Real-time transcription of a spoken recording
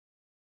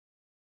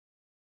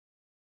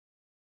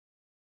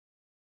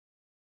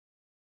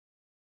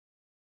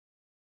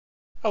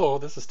Hello,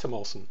 this is Tim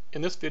Olson.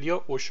 In this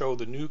video, we'll show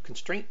the new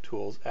constraint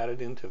tools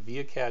added into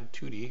ViaCAD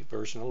 2D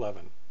version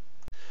 11.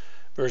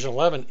 Version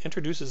 11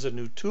 introduces a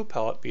new tool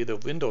palette via the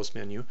Windows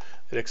menu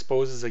that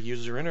exposes a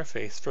user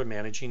interface for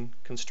managing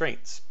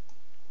constraints.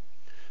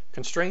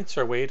 Constraints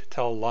are a way to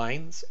tell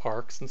lines,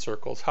 arcs, and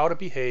circles how to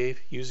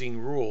behave using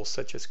rules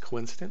such as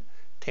coincident,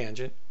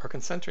 tangent, or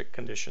concentric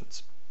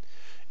conditions.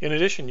 In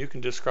addition, you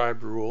can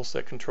describe rules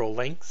that control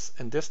lengths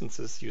and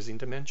distances using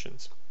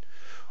dimensions.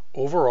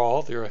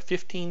 Overall, there are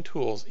 15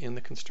 tools in the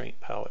constraint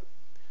palette.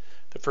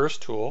 The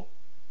first tool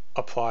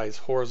applies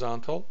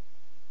horizontal,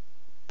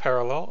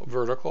 parallel,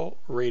 vertical,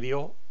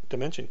 radial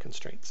dimension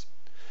constraints.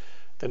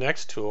 The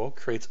next tool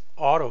creates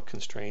auto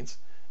constraints,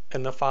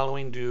 and the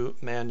following do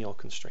manual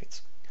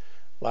constraints.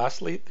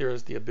 Lastly, there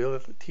is the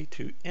ability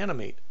to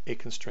animate a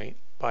constraint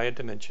by a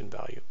dimension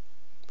value.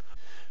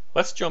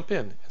 Let's jump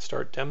in and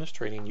start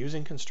demonstrating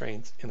using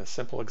constraints in a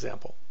simple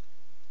example.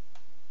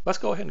 Let's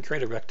go ahead and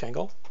create a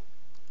rectangle.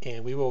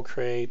 And we will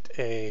create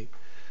a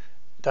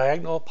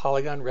diagonal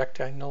polygon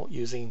rectangle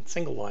using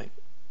single line.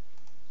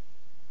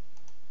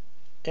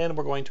 And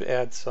we're going to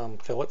add some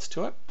fillets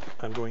to it.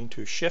 I'm going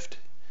to shift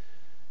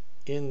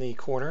in the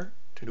corner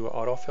to do an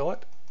auto fillet.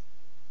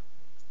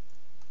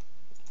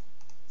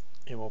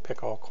 And we'll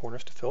pick all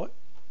corners to fillet.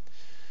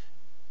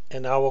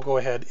 And now we'll go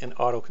ahead and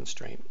auto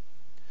constrain.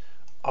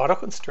 Auto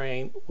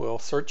constrain will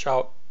search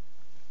out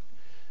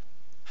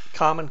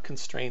common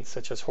constraints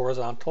such as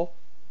horizontal,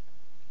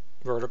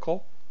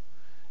 vertical.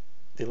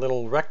 The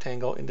little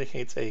rectangle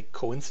indicates a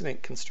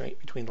coincident constraint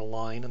between the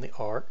line and the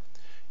arc,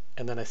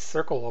 and then a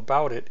circle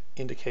about it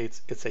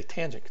indicates it's a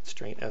tangent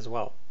constraint as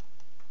well.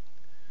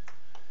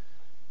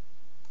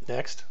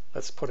 Next,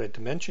 let's put a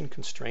dimension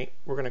constraint.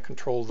 We're going to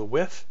control the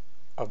width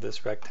of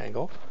this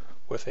rectangle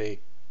with a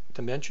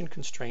dimension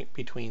constraint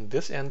between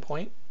this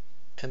endpoint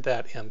and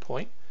that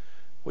endpoint,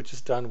 which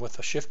is done with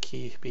the shift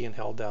key being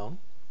held down.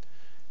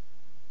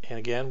 And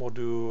again, we'll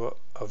do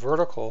a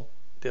vertical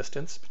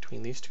distance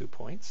between these 2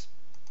 points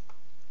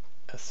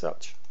as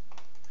such.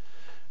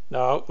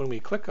 Now when we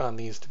click on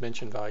these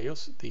dimension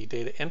values, the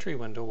data entry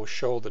window will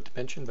show the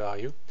dimension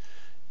value,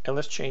 and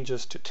let's change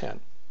this to 10.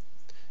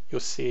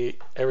 You'll see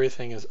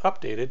everything is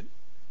updated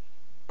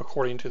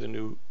according to the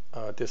new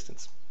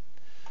distance.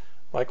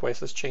 Likewise,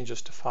 let's change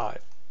this to 5.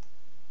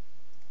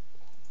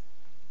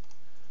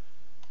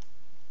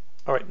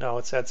 Alright, now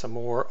let's add some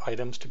more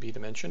items to be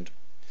dimensioned,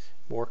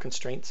 more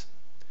constraints,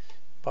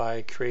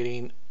 by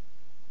creating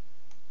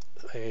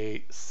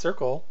a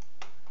circle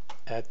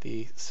at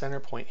the center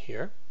point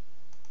here,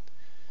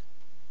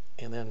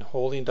 and then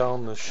holding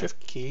down the shift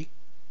key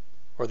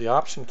or the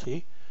option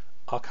key,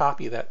 I'll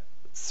copy that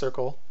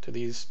circle to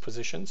these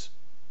positions.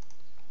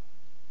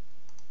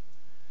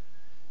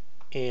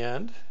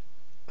 And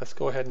let's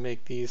go ahead and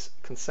make these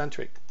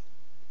concentric.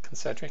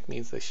 Concentric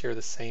means they share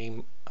the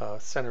same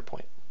center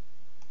point.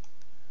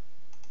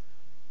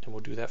 And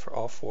we'll do that for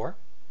all 4.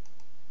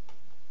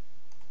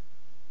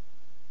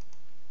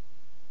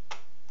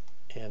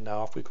 And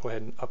now if we go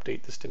ahead and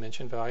update this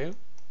dimension value,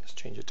 let's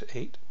change it to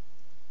 8,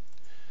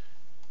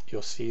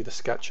 you'll see the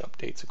sketch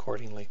updates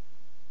accordingly.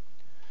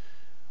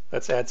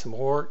 Let's add some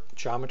more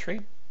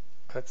geometry.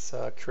 Let's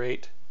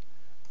create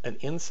an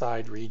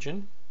inside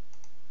region.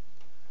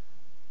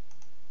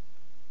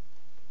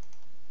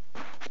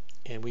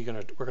 And we're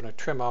gonna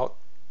trim out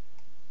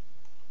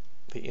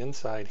the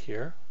inside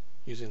here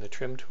using the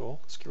trim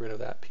tool. Let's get rid of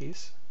that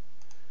piece.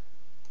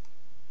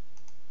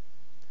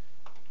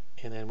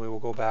 And then we will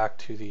go back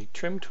to the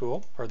trim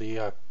tool, or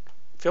the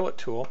fillet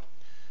tool,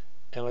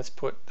 and let's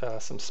put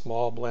some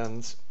small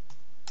blends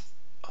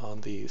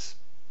on these.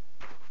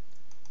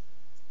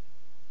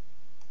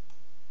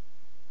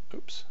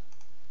 Oops.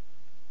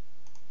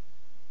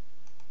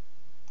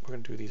 We're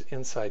going to do these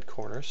inside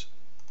corners.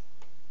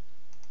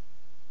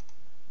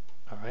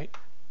 Alright,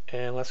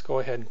 and let's go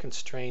ahead and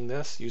constrain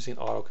this using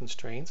auto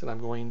constraints, and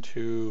I'm going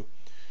to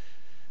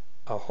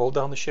hold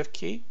down the shift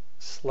key,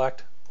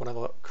 select one of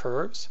the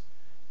curves,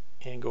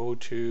 and go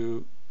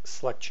to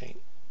select chain.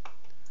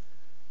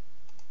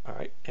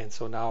 Alright, and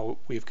so now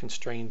we've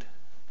constrained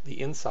the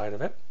inside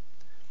of it.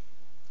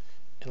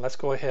 And let's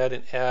go ahead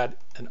and add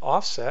an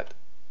offset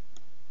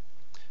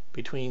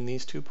between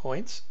these 2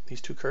 points,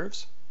 these 2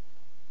 curves.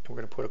 And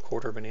we're going to put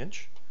 1/4 of an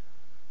inch.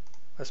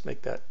 Let's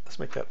make that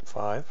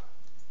 5.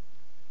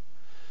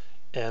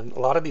 And a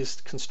lot of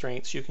these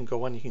constraints, you can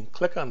go in, you can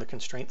click on the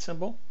constraint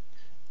symbol,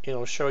 and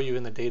it'll show you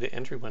in the data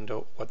entry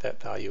window what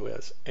that value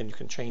is, and you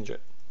can change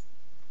it.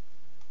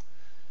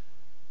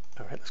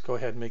 Alright, let's go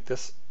ahead and make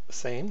this the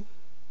same.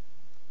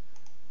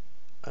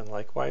 And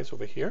likewise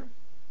over here.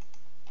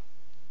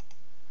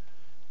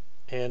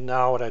 And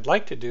now what I'd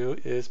like to do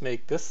is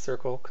make this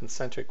circle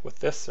concentric with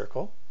this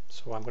circle.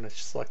 So I'm going to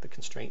select the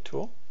constraint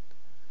tool.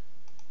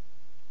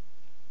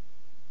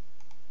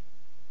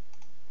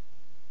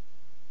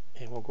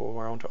 And we'll go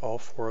around to all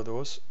 4 of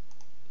those.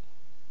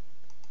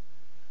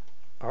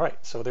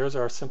 Alright, so there's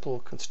our simple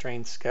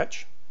constrained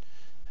sketch.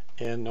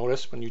 And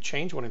notice when you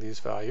change one of these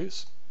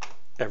values,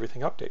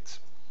 everything updates.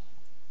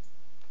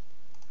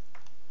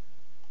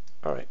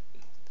 All right,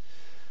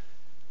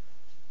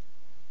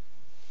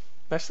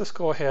 let's just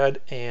go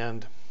ahead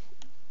and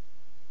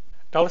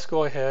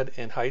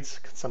hide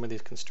some of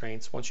these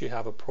constraints. Once you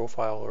have a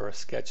profile or a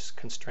sketch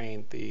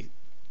constrained, the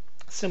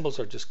symbols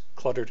are just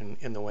cluttered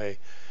in the way.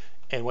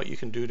 And what you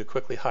can do to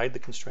quickly hide the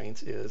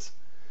constraints is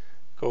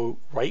go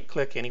right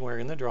click anywhere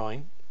in the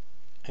drawing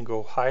and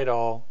go hide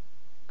all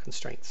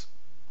constraints.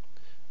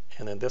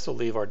 And then this will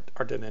leave our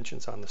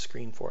dimensions on the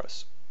screen for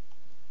us.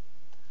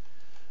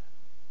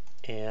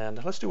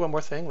 And let's do one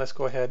more thing. Let's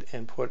go ahead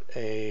and put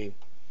a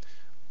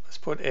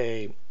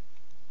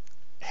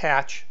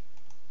hatch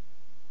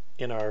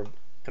in our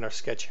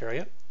sketch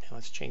area, and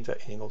let's change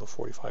that angle to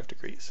 45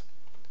 degrees.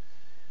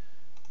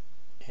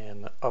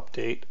 And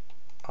update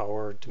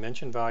our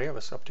dimension value.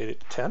 Let's update it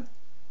to 10.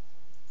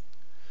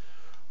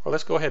 Or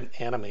let's go ahead and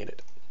animate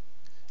it.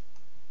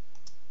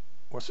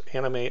 Let's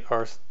animate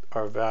our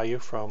value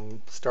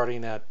from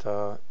starting at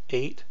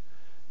 8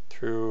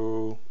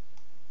 through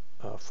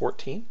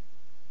 14.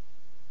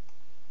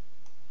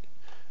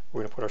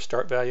 We're going to put our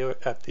start value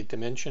at the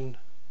dimension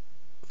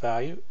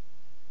value.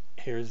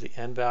 Here's the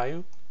end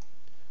value,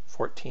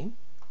 14.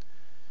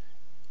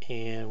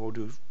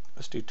 And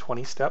let's do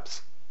 20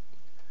 steps.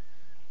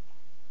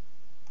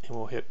 And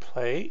we'll hit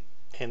play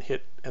and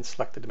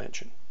select the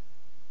dimension.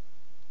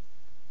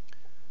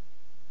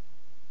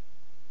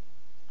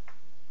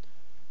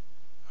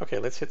 Okay,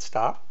 let's hit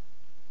stop.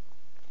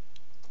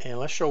 And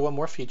let's show one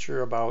more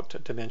feature about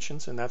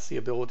dimensions, and that's the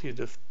ability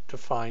to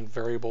define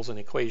variables and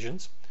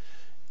equations.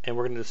 And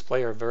we're going to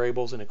display our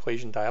variables and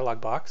equation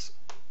dialog box.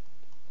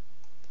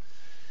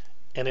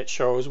 And it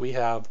shows we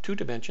have two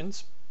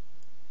dimensions.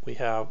 We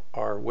have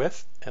our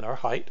width and our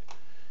height.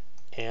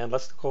 And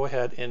let's go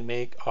ahead and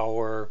make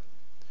our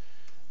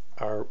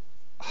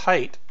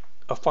height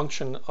a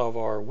function of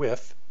our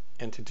width.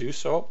 And to do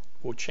so,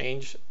 we'll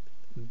change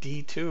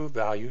D2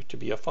 value to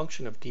be a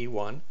function of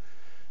D1.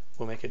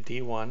 We'll make it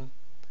D1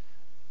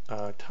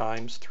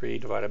 times 3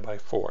 divided by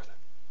 4.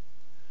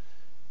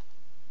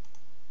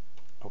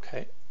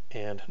 Okay,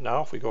 and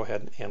now if we go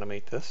ahead and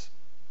animate this,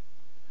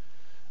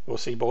 we'll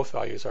see both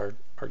values are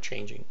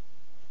changing.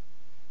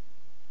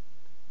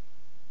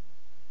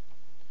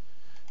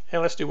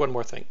 And let's do one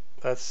more thing.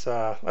 Let's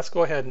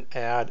go ahead and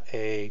add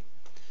a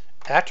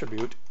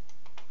attribute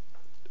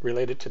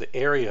related to the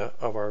area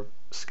of our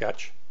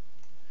sketch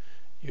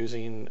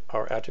using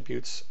our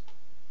attributes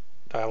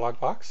dialog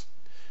box.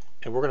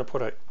 And we're going to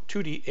put a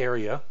 2D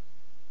area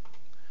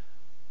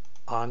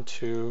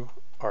onto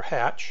our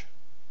hatch.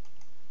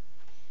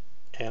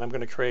 And I'm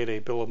going to create a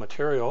bill of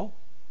material,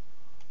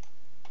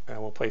 and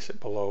we'll place it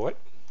below it.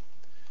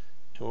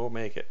 And we'll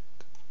make it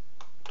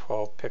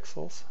 12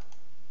 pixels.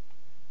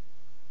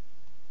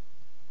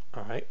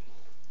 All right.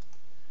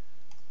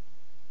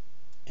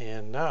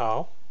 And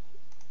now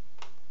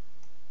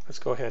let's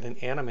go ahead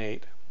and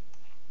animate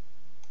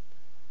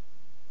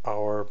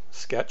our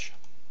sketch.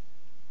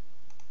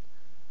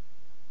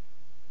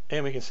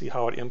 And we can see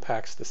how it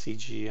impacts the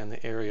CG and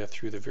the area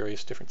through the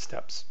various different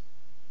steps.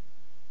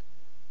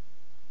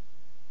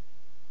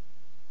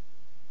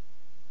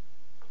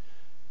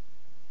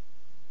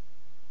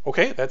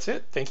 Okay, that's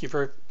it. Thank you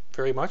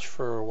very much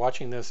for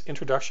watching this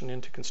introduction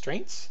into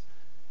constraints.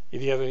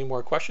 If you have any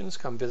more questions,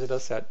 come visit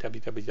us at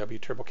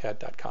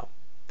www.turbocad.com.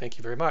 Thank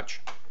you very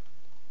much.